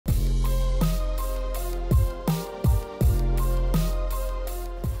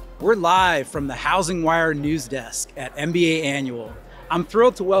We're live from the HousingWire news desk at MBA Annual. I'm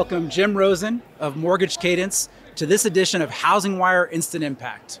thrilled to welcome Jim Rosen of Mortgage Cadence to this edition of HousingWire Instant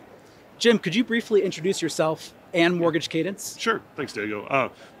Impact. Jim, could you briefly introduce yourself and Mortgage Cadence? Sure, thanks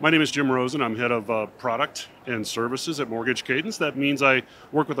Diego. My name is Jim Rosen. I'm head of product and services at Mortgage Cadence. That means I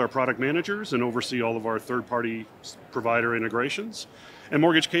work with our product managers and oversee all of our third-party provider integrations. And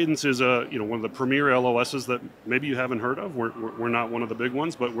Mortgage Cadence is one of the premier LOSs that maybe you haven't heard of. We're not one of the big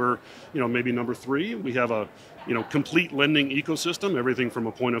ones, but we're maybe number 3. We have a complete lending ecosystem, everything from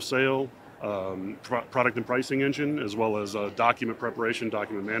a point of sale, product and pricing engine, as well as document preparation,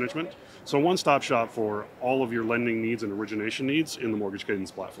 document management. So one-stop shop for all of your lending needs and origination needs in the Mortgage Cadence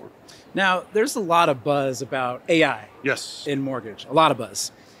platform. Now, there's a lot of buzz about AI Yes. in mortgage, a lot of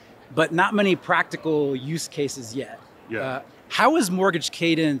buzz, but not many practical use cases yet. Yeah. How is Mortgage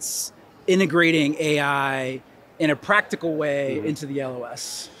Cadence integrating AI in a practical way into the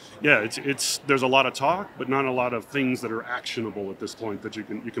LOS? Yeah, there's a lot of talk, but not a lot of things that are actionable at this point that you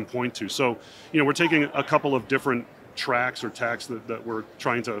can point to. So, we're taking a couple of different tracks or tacks that we're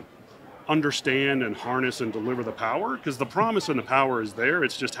trying to understand and harness and deliver the power, because the promise and the power is there.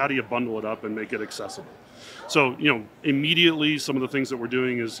 It's just how do you bundle it up and make it accessible. So, immediately some of the things that we're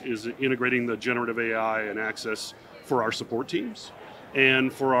doing is integrating the generative AI and access for our support teams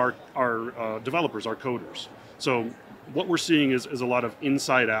and for our developers, our coders. So what we're seeing is a lot of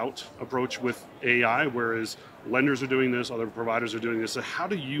inside-out approach with AI, whereas lenders are doing this, other providers are doing this. So how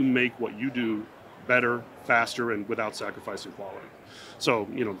do you make what you do better, faster, and without sacrificing quality? So,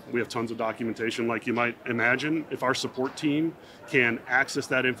 we have tons of documentation like you might imagine. If our support team can access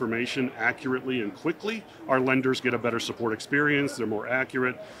that information accurately and quickly, our lenders get a better support experience, they're more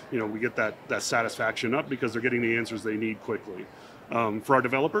accurate. We get that satisfaction up because they're getting the answers they need quickly. For our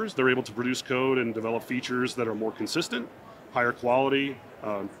developers, they're able to produce code and develop features that are more consistent, higher quality,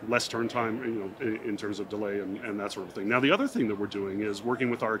 less turn time, in terms of delay and that sort of thing. Now, the other thing that we're doing is working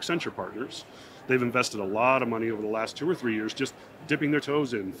with our Accenture partners. They've invested a lot of money over the last 2 or 3 years just dipping their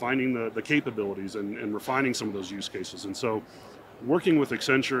toes in, finding the capabilities and refining some of those use cases. And so working with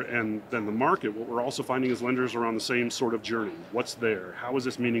Accenture and then the market, what we're also finding is lenders are on the same sort of journey. What's there? How is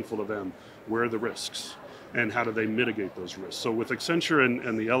this meaningful to them? Where are the risks? And how do they mitigate those risks? So with Accenture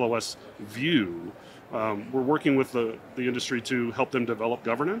and the LOS view, we're working with the industry to help them develop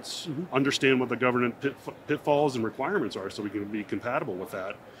governance, understand what the governance pitfalls and requirements are so we can be compatible with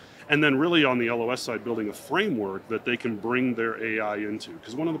that. And then really on the LOS side, building a framework that they can bring their AI into.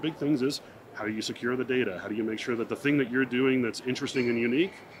 Because one of the big things is, how do you secure the data? How do you make sure that the thing that you're doing that's interesting and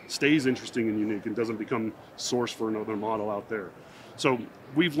unique stays interesting and unique and doesn't become source for another model out there? So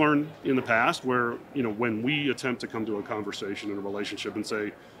we've learned in the past where, when we attempt to come to a conversation and a relationship and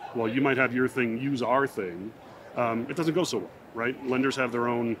say, well, you might have your thing, use our thing, it doesn't go so well, right? Lenders have their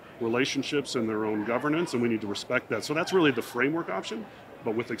own relationships and their own governance, and we need to respect that. So that's really the framework option.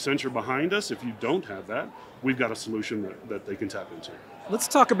 But with Accenture behind us, if you don't have that, we've got a solution that they can tap into. Let's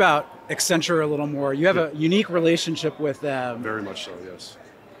talk about Accenture a little more. You have a unique relationship with them. Very much so, yes.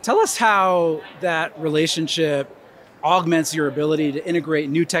 Tell us how that relationship augments your ability to integrate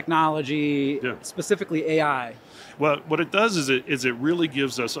new technology, specifically AI. Well, what it does is it really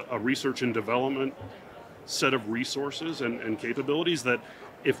gives us a research and development set of resources and capabilities that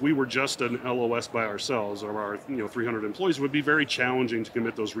if we were just an LOS by ourselves or our 300 employees, it would be very challenging to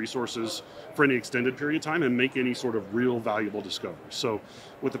commit those resources for any extended period of time and make any sort of real valuable discovery. So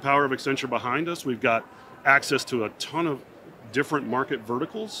with the power of Accenture behind us, we've got access to a ton of different market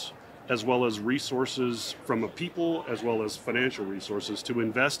verticals, as well as resources from a people, as well as financial resources to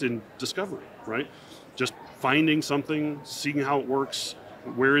invest in discovery, right? Just finding something, seeing how it works,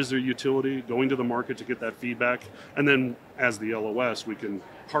 where is their utility, going to the market to get that feedback. And then as the LOS, we can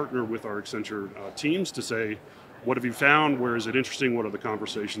partner with our Accenture teams to say, what have you found? Where is it interesting? What are the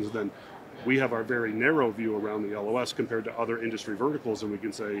conversations? And then we have our very narrow view around the LOS compared to other industry verticals, and we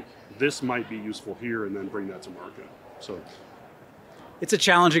can say, this might be useful here, and then bring that to market. So it's a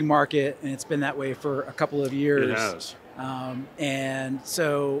challenging market, and it's been that way for a couple of years. It has. And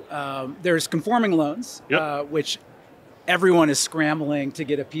so there's conforming loans, which everyone is scrambling to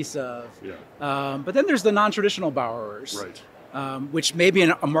get a piece of. But then there's the non-traditional borrowers, which may be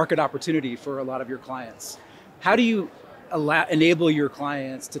a market opportunity for a lot of your clients. How do you enable your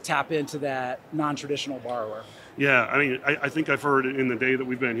clients to tap into that non-traditional borrower? Yeah, I think I've heard in the day that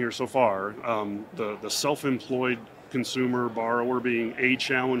we've been here so far, the self-employed consumer borrower being a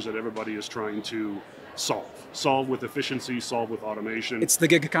challenge that everybody is trying to solve with efficiency, solve with automation. It's the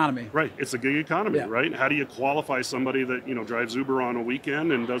gig economy. Right, it's the gig economy, right? How do you qualify somebody that drives Uber on a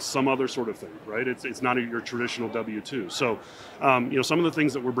weekend and does some other sort of thing, right? It's not your traditional W-2. So, some of the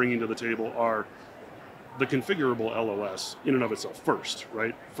things that we're bringing to the table are the configurable LOS in and of itself first,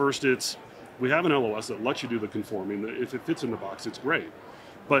 right? First, we have an LOS that lets you do the conforming. If it fits in the box, it's great.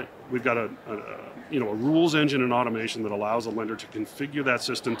 But we've got a rules engine and automation that allows a lender to configure that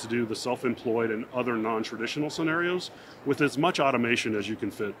system to do the self-employed and other non-traditional scenarios with as much automation as you can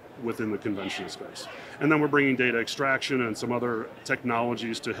fit within the conventional space. And then we're bringing data extraction and some other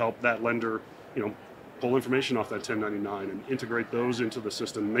technologies to help that lender, pull information off that 1099 and integrate those into the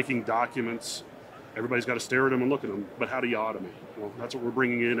system, making documents. Everybody's got to stare at them and look at them, but how do you automate? Well, that's what we're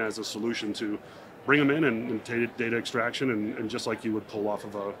bringing in as a solution to bring them in and data extraction, and just like you would pull off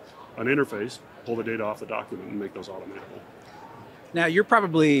of an interface, pull the data off the document and make those automatable. Now, you're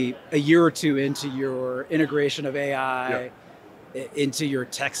probably a year or two into your integration of AI into your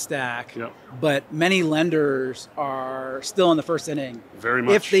tech stack, but many lenders are still in the first inning. Very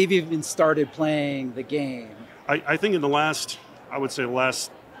much. If they've even started playing the game. I think in the last,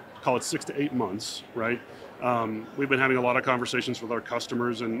 call it 6 to 8 months, right? We've been having a lot of conversations with our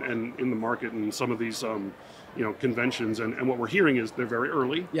customers and in the market and some of these conventions, and what we're hearing is they're very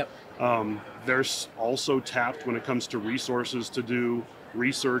early. They're also tapped when it comes to resources to do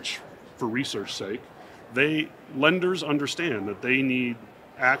research for research sake. Lenders understand that they need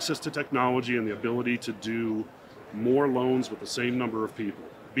access to technology and the ability to do more loans with the same number of people,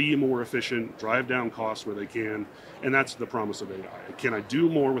 be more efficient, drive down costs where they can, and that's the promise of AI. Can I do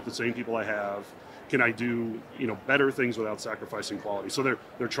more with the same people I have? Can I do better things without sacrificing quality? So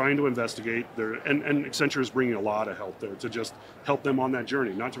they're trying to investigate. And Accenture is bringing a lot of help there to just help them on that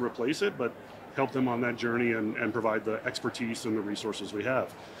journey, not to replace it, but help them on that journey and provide the expertise and the resources we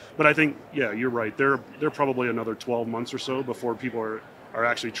have. But I think, you're right. They're probably another 12 months or so before people are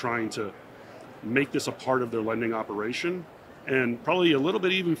actually trying to make this a part of their lending operation, and probably a little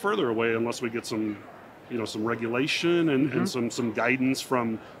bit even further away unless we get some regulation and some guidance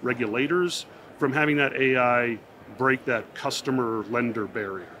from regulators from having that AI break that customer lender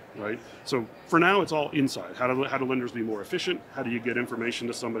barrier, right? So for now, it's all inside. How do lenders be more efficient? How do you get information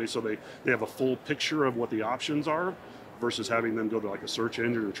to somebody so they have a full picture of what the options are versus having them go to like a search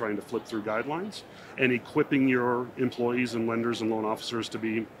engine and trying to flip through guidelines, and equipping your employees and lenders and loan officers to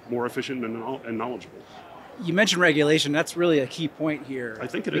be more efficient and knowledgeable. You mentioned regulation. That's really a key point here. I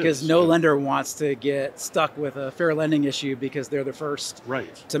think it is. Because no lender wants to get stuck with a fair lending issue because they're the first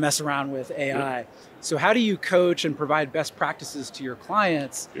to mess around with AI. So how do you coach and provide best practices to your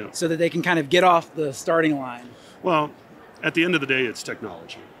clients so that they can kind of get off the starting line? Well, at the end of the day, it's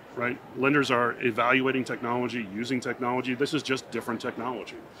technology, right? Lenders are evaluating technology, using technology. This is just different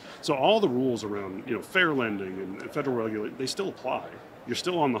technology. So all the rules around fair lending and federal regulation, they still apply. You're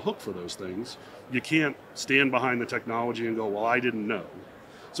still on the hook for those things. You can't stand behind the technology and go, well, I didn't know.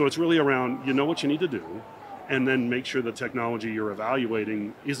 So it's really around, what you need to do, and then make sure the technology you're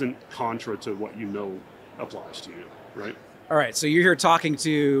evaluating isn't contra to what applies to you, right? All right, so you're here talking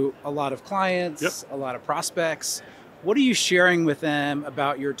to a lot of clients, a lot of prospects. What are you sharing with them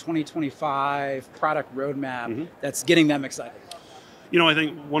about your 2025 product roadmap that's getting them excited? I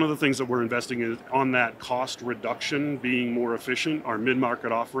think one of the things that we're investing in on that cost reduction, being more efficient, our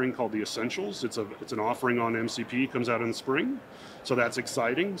mid-market offering called the Essentials. It's an offering on MCP, comes out in the spring. So that's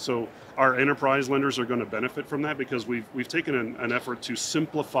exciting. So our enterprise lenders are going to benefit from that because we've taken an effort to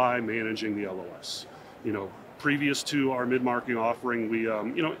simplify managing the LOS. Previous to our mid-market offering, we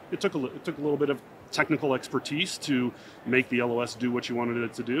it took a little bit of technical expertise to make the LOS do what you wanted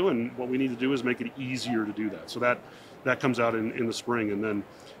it to do, and what we need to do is make it easier to do that. So that comes out in the spring, and then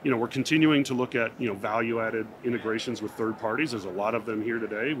we're continuing to look at value-added integrations with third parties. There's a lot of them here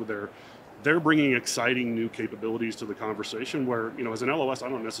today. They're bringing exciting new capabilities to the conversation. Where as an LOS, I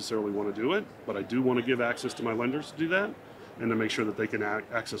don't necessarily want to do it, but I do want to give access to my lenders to do that, and to make sure that they can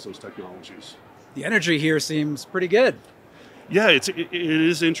access those technologies. The energy here seems pretty good. Yeah, it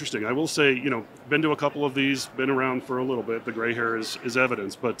is interesting. I will say, been to a couple of these, been around for a little bit. The gray hair is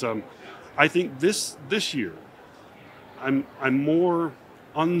evidence, but I think this year, I'm more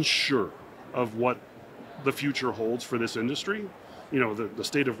unsure of what the future holds for this industry. The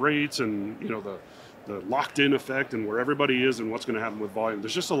state of rates and the locked-in effect and where everybody is and what's going to happen with volume.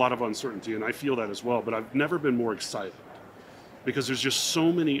 There's just a lot of uncertainty, and I feel that as well. But I've never been more excited because there's just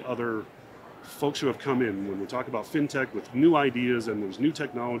so many other folks who have come in when we talk about fintech with new ideas, and there's new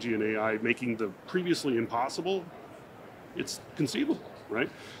technology and AI making the previously impossible. It's conceivable, right?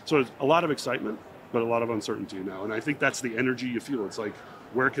 So it's a lot of excitement, but a lot of uncertainty now. And I think that's the energy you feel. It's like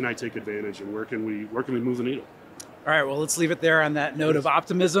where can I take advantage and where can we move the needle? All right, well, let's leave it there on that note of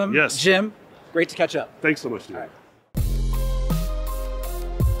optimism. Yes. Jim, great to catch up. Thanks so much, Steve. All right.